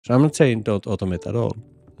So I'm not saying don't automate at all.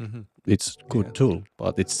 It's a good tool,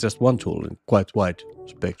 but it's just one tool in quite wide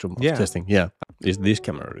spectrum of testing. Yeah. Is this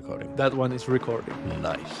camera recording? That one is recording.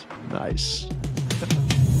 Nice.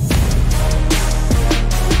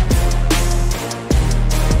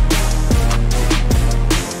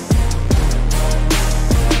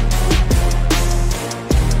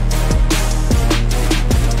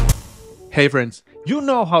 Hey friends, you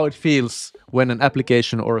know how it feels when an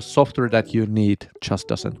application or a software that you need just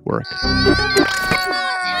doesn't work.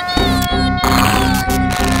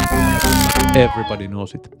 Everybody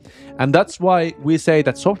knows it. And that's why we say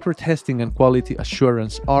that software testing and quality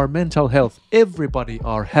assurance are mental health. Everybody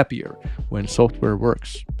are happier when software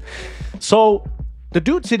works. So the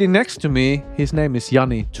dude sitting next to me, his name is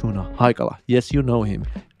Jani Tuna Haikala. Yes, you know him,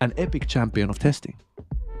 an epic champion of testing.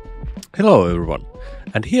 Hello everyone,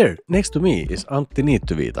 and here next to me is Antti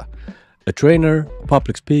Niittyviita, a trainer,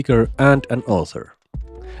 public speaker and an author.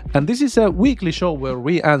 And this is a weekly show where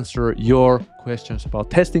we answer your questions about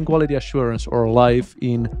testing, quality assurance or life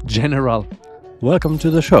in general. Welcome to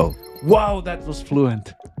the show. Wow, that was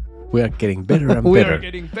fluent. We are getting better and We better. are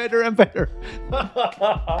getting better and better.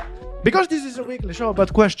 Because this is a weekly show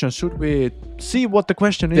about questions, should we see what the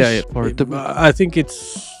question is? I think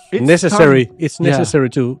it's necessary. time. It's necessary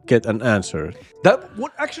to get an answer. That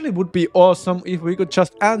would be awesome if we could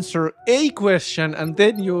just answer a question and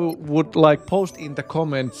then you would post in the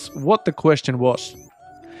comments what the question was.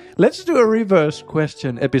 Let's do a reverse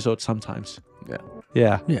question episode sometimes.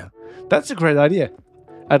 Yeah. That's a great idea.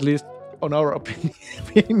 At least on our opinion.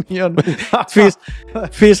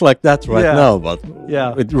 feels like that right now, but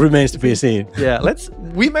it remains to be seen.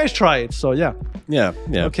 We may try it. So yeah.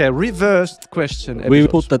 Okay, reverse question episode. We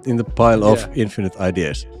put that in the pile of infinite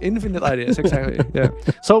ideas. Infinite ideas, exactly.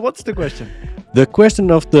 So what's the question? The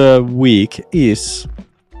question of the week is,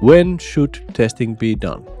 when should testing be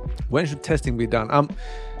done? When should testing be done?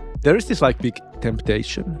 There is this big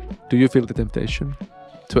temptation. Do you feel the temptation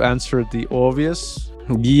to answer the obvious?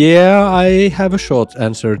 Yeah, I have a short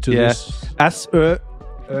answer to this. As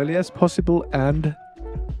early as possible and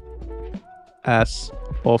as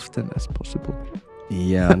often as possible.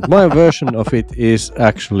 Yeah, and my version of it is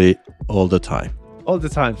actually all the time. All the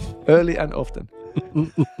time, early and often.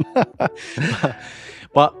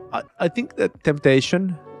 But I think that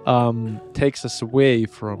temptation takes us away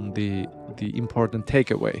from the important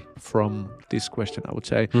takeaway from this question, I would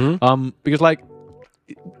say. Because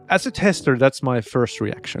as a tester, that's my first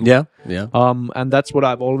reaction. Yeah. And that's what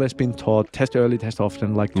I've always been taught: test early, test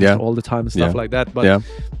often, test all the time, and stuff like that. But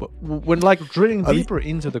when drilling deeper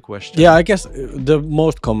into the question, I guess the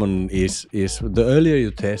most common is the earlier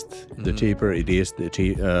you test, the cheaper it is, the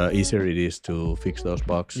easier it is to fix those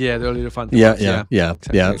bugs. Yeah, the earlier you find the bugs.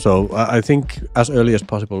 Exactly. So I think as early as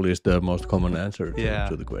possible is the most common answer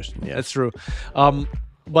to the question. Yeah, that's true.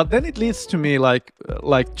 But then it leads to me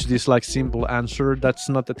to this simple answer. That's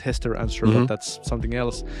not the tester answer, but that's something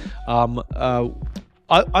else. I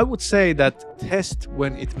would say that test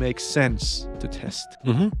when it makes sense to test.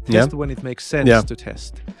 Test when it makes sense to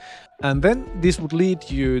test. And then this would lead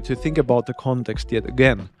you to think about the context yet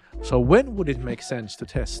again. So when would it make sense to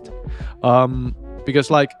test?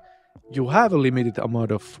 Because you have a limited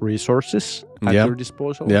amount of resources at your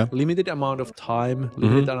disposal, limited amount of time,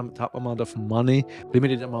 limited amount of money,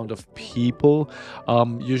 limited amount of people,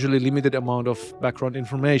 usually limited amount of background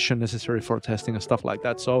information necessary for testing and stuff like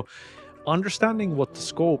that. So understanding what the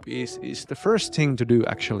scope is the first thing to do,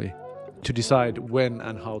 actually, to decide when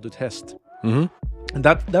and how to test. And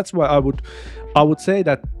that's why I would say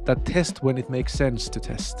that test when it makes sense to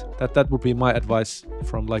test. That would be my advice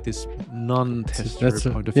from this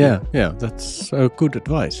non-tester point of view. Yeah, that's good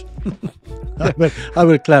advice. I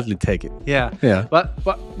will gladly take it. Yeah. But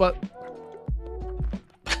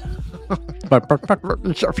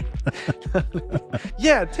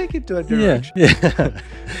yeah, take it to a direction. Yeah.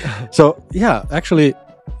 So actually,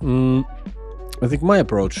 I think my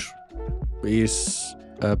approach is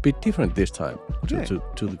a bit different this time to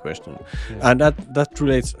the question, and that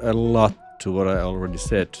relates a lot to what I already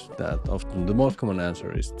said, that often the most common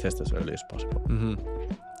answer is test as early as possible.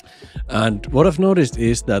 And what I've noticed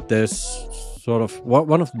is that there's sort of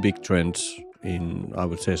one of the big trends in, I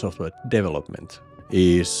would say, software development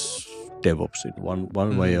is DevOps in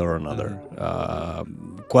one way or another.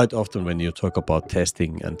 Quite often when you talk about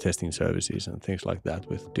testing and testing services and things like that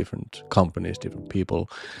with different companies, different people,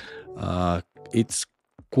 it's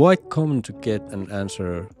quite common to get an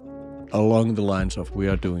answer along the lines of, we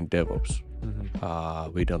are doing DevOps.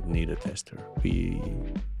 We don't need a tester. We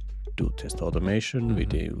do test automation, we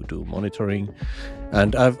do monitoring.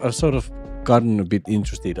 And I've sort of gotten a bit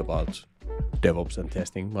interested about DevOps and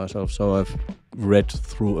testing myself, so I've read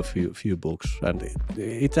through a few books, and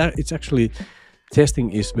it's actually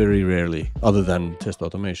testing is very rarely, other than test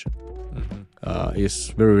automation,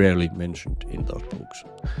 is very rarely mentioned in those books.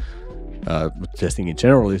 But testing in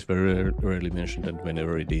general is very rarely mentioned, and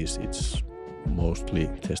whenever it is, it's mostly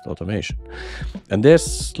test automation. And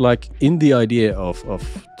there's like in the idea of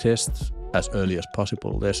test as early as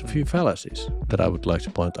possible, there's a few fallacies that I would like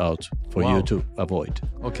to point out for you to avoid.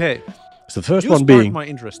 Okay. So the first one being my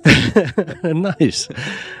interest. nice.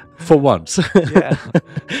 For once. Yeah.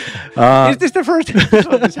 Is this the first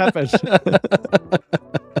time this happens?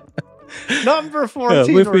 Number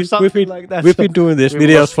 14 or something like that. We've been doing these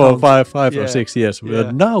videos for five or 6 years.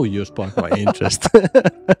 Yeah. Now you spark my interest.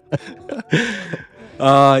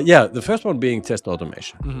 The first one being test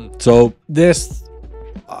automation. So there's,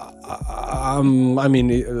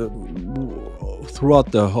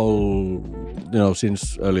 throughout the whole,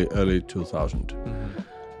 since early 2000,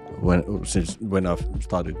 when I've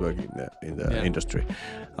started working in the industry,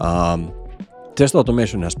 test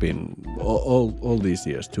automation has been all these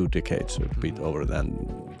years, 2 decades, a bit over than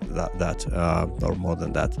that or more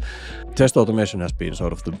than that. Test automation has been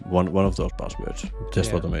sort of one of those buzzwords.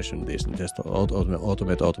 Test automation, this and test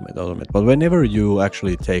automate. But whenever you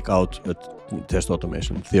actually take out a test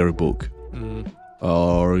automation theory book,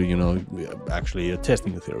 or actually a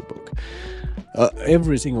testing theory book,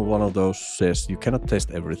 every single one of those says you cannot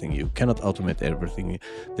test everything, you cannot automate everything.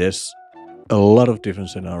 There's a lot of different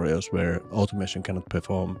scenarios where automation cannot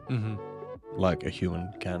perform like a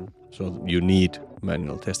human can, so you need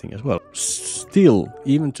manual testing as well. Still,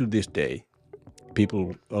 even to this day, a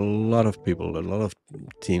lot of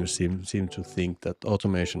teams seem to think that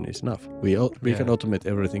automation is enough. We can automate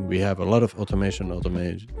everything. We have a lot of automation.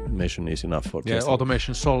 Automation is enough for testing. Yeah,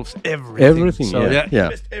 automation solves everything. So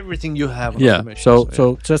invest everything you have in automation.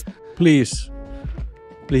 So just please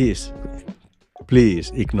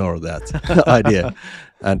ignore that idea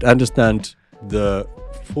and understand the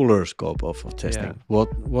fuller scope of testing. What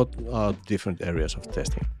are different areas of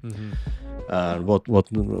testing, and what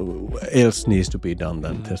else needs to be done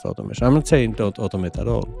than test automation? I'm not saying don't automate at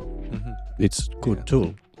all. It's a good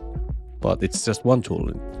tool, but it's just one tool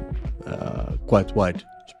in quite wide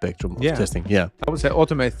spectrum of testing. I would say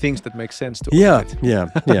automate things that make sense to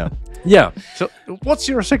automate. Yeah. So what's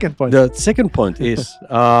your second point? The second point is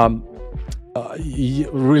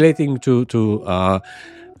relating to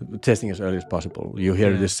testing as early as possible. You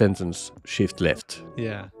hear this sentence, shift left.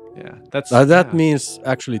 That means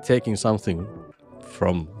actually taking something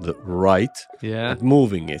from the right and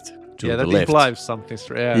moving it to the that left. Implies something.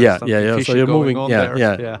 So you're moving.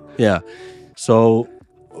 So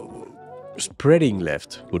spreading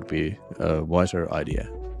left would be a wiser idea.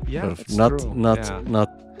 Not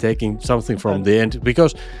taking something from the end,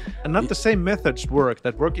 because not the same methods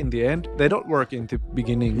that work in the end, they don't work in the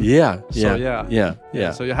beginning.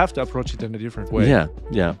 So you have to approach it in a different way.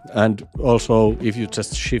 And also if you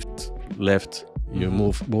just shift left, you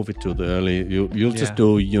move it to the early, you'll just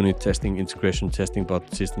do unit testing, integration testing,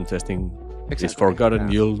 but system testing is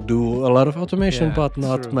forgotten. You'll do a lot of automation, but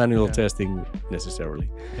not manual testing necessarily.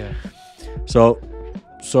 So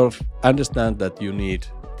sort of understand that you need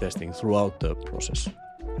testing throughout the process.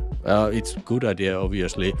 It's a good idea,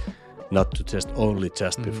 obviously, not to test only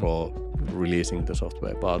just before releasing the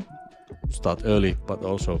software, but start early, but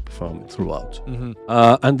also perform it throughout.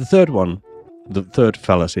 And the third one, the third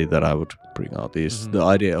fallacy that I would bring out is the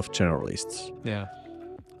idea of generalists.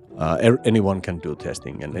 Anyone can do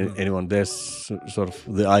testing, and anyone. There's sort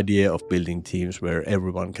of the idea of building teams where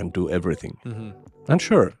everyone can do everything. And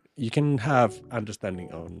sure, you can have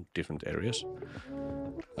understanding on different areas.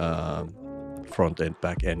 Front end,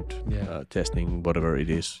 back end, testing, whatever it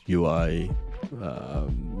is, UI,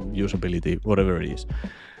 usability, whatever it is.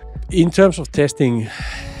 In terms of testing,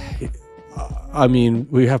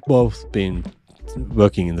 we have both been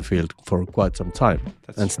working in the field for quite some time.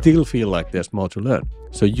 Still feel like there's more to learn.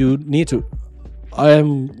 So you need to. I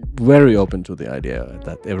am very open to the idea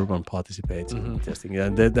that everyone participates in testing,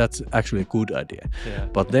 and that's actually a good idea.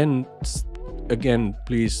 But then again,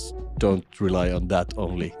 please don't rely on that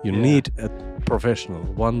only. You need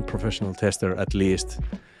one professional tester at least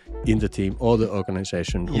in the team or the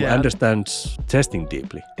organization who understands testing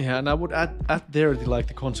deeply. And I would add there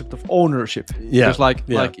the concept of ownership. Because like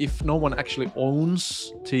if no one actually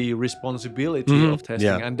owns the responsibility of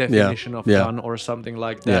testing and definition of done or something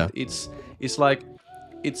like that, it's like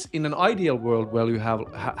it's in an ideal world where you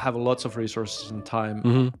have lots of resources and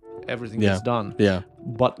time. Everything is done.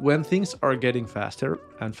 But when things are getting faster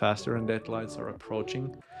and faster and deadlines are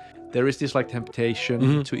approaching, there is this like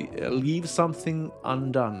temptation to leave something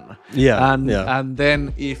undone. Yeah. And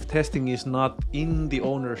then if testing is not in the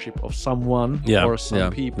ownership of someone or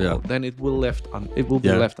some people, then it will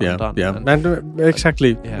be left undone. Yeah. And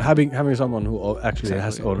exactly having someone who actually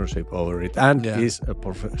has ownership over it and is a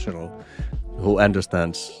professional who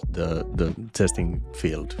understands the testing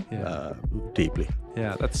field deeply.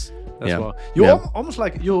 Yeah, that's well. You almost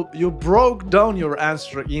like you broke down your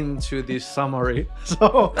answer into this summary.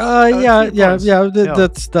 So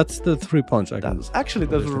that's the 3 points.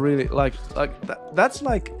 That's really like that's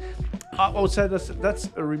like I would say that's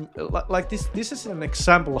like this is an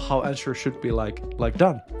example of how answers should be like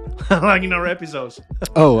done, like in our episodes.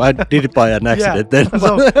 Oh, I did it by an accident then.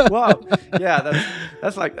 So, wow,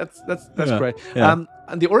 that's great. Yeah.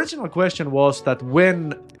 And the original question was that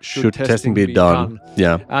when should testing be done?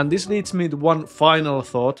 Yeah. And this leads me to one final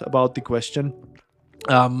thought about the question.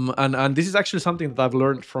 And this is actually something that I've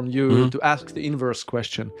learned from you to ask the inverse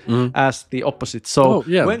question as the opposite. So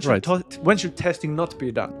when should testing not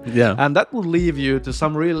be done? Yeah. And that will leave you to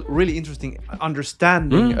some really interesting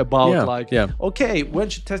understanding about okay, when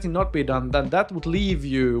should testing not be done? Then that would leave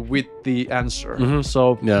you with the answer.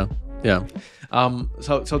 So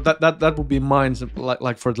so that would be mine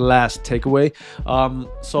like for the last takeaway.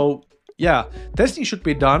 Testing should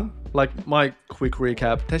be done. Like my quick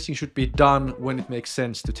recap, testing should be done when it makes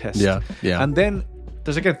sense to test. Yeah. And then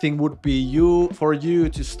the second thing would be for you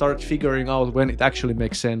to start figuring out when it actually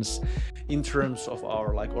makes sense in terms of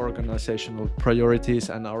our like organizational priorities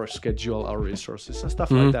and our schedule, our resources and stuff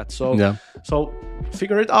like that. So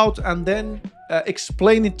figure it out and then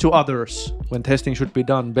explain it to others when testing should be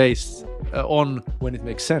done based on when it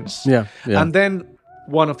makes sense. Yeah. And then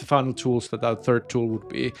one of the final tools, that our third tool would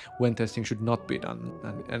be when testing should not be done.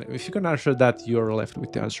 And if you can answer that, you're left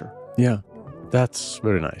with the answer. Yeah, that's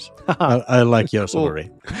very nice. I like your summary.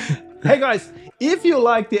 Hey guys, if you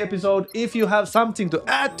like the episode, if you have something to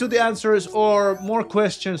add to the answers or more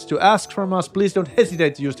questions to ask from us, please don't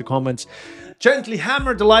hesitate to use the comments. Gently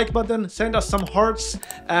hammer the like button, send us some hearts,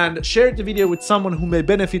 and share the video with someone who may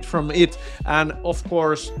benefit from it. And of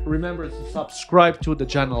course, remember to subscribe to the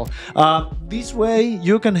channel. This way,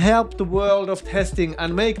 you can help the world of testing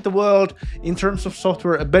and make the world, in terms of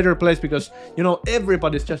software, a better place, because, you know,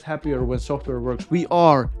 everybody's just happier when software works. We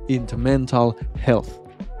are into mental health.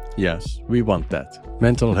 Yes, we want that.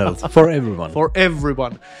 Mental health for everyone. For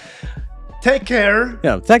everyone. Take care.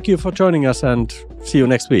 Yeah, thank you for joining us and see you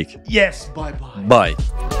next week. Yes, bye-bye. Bye.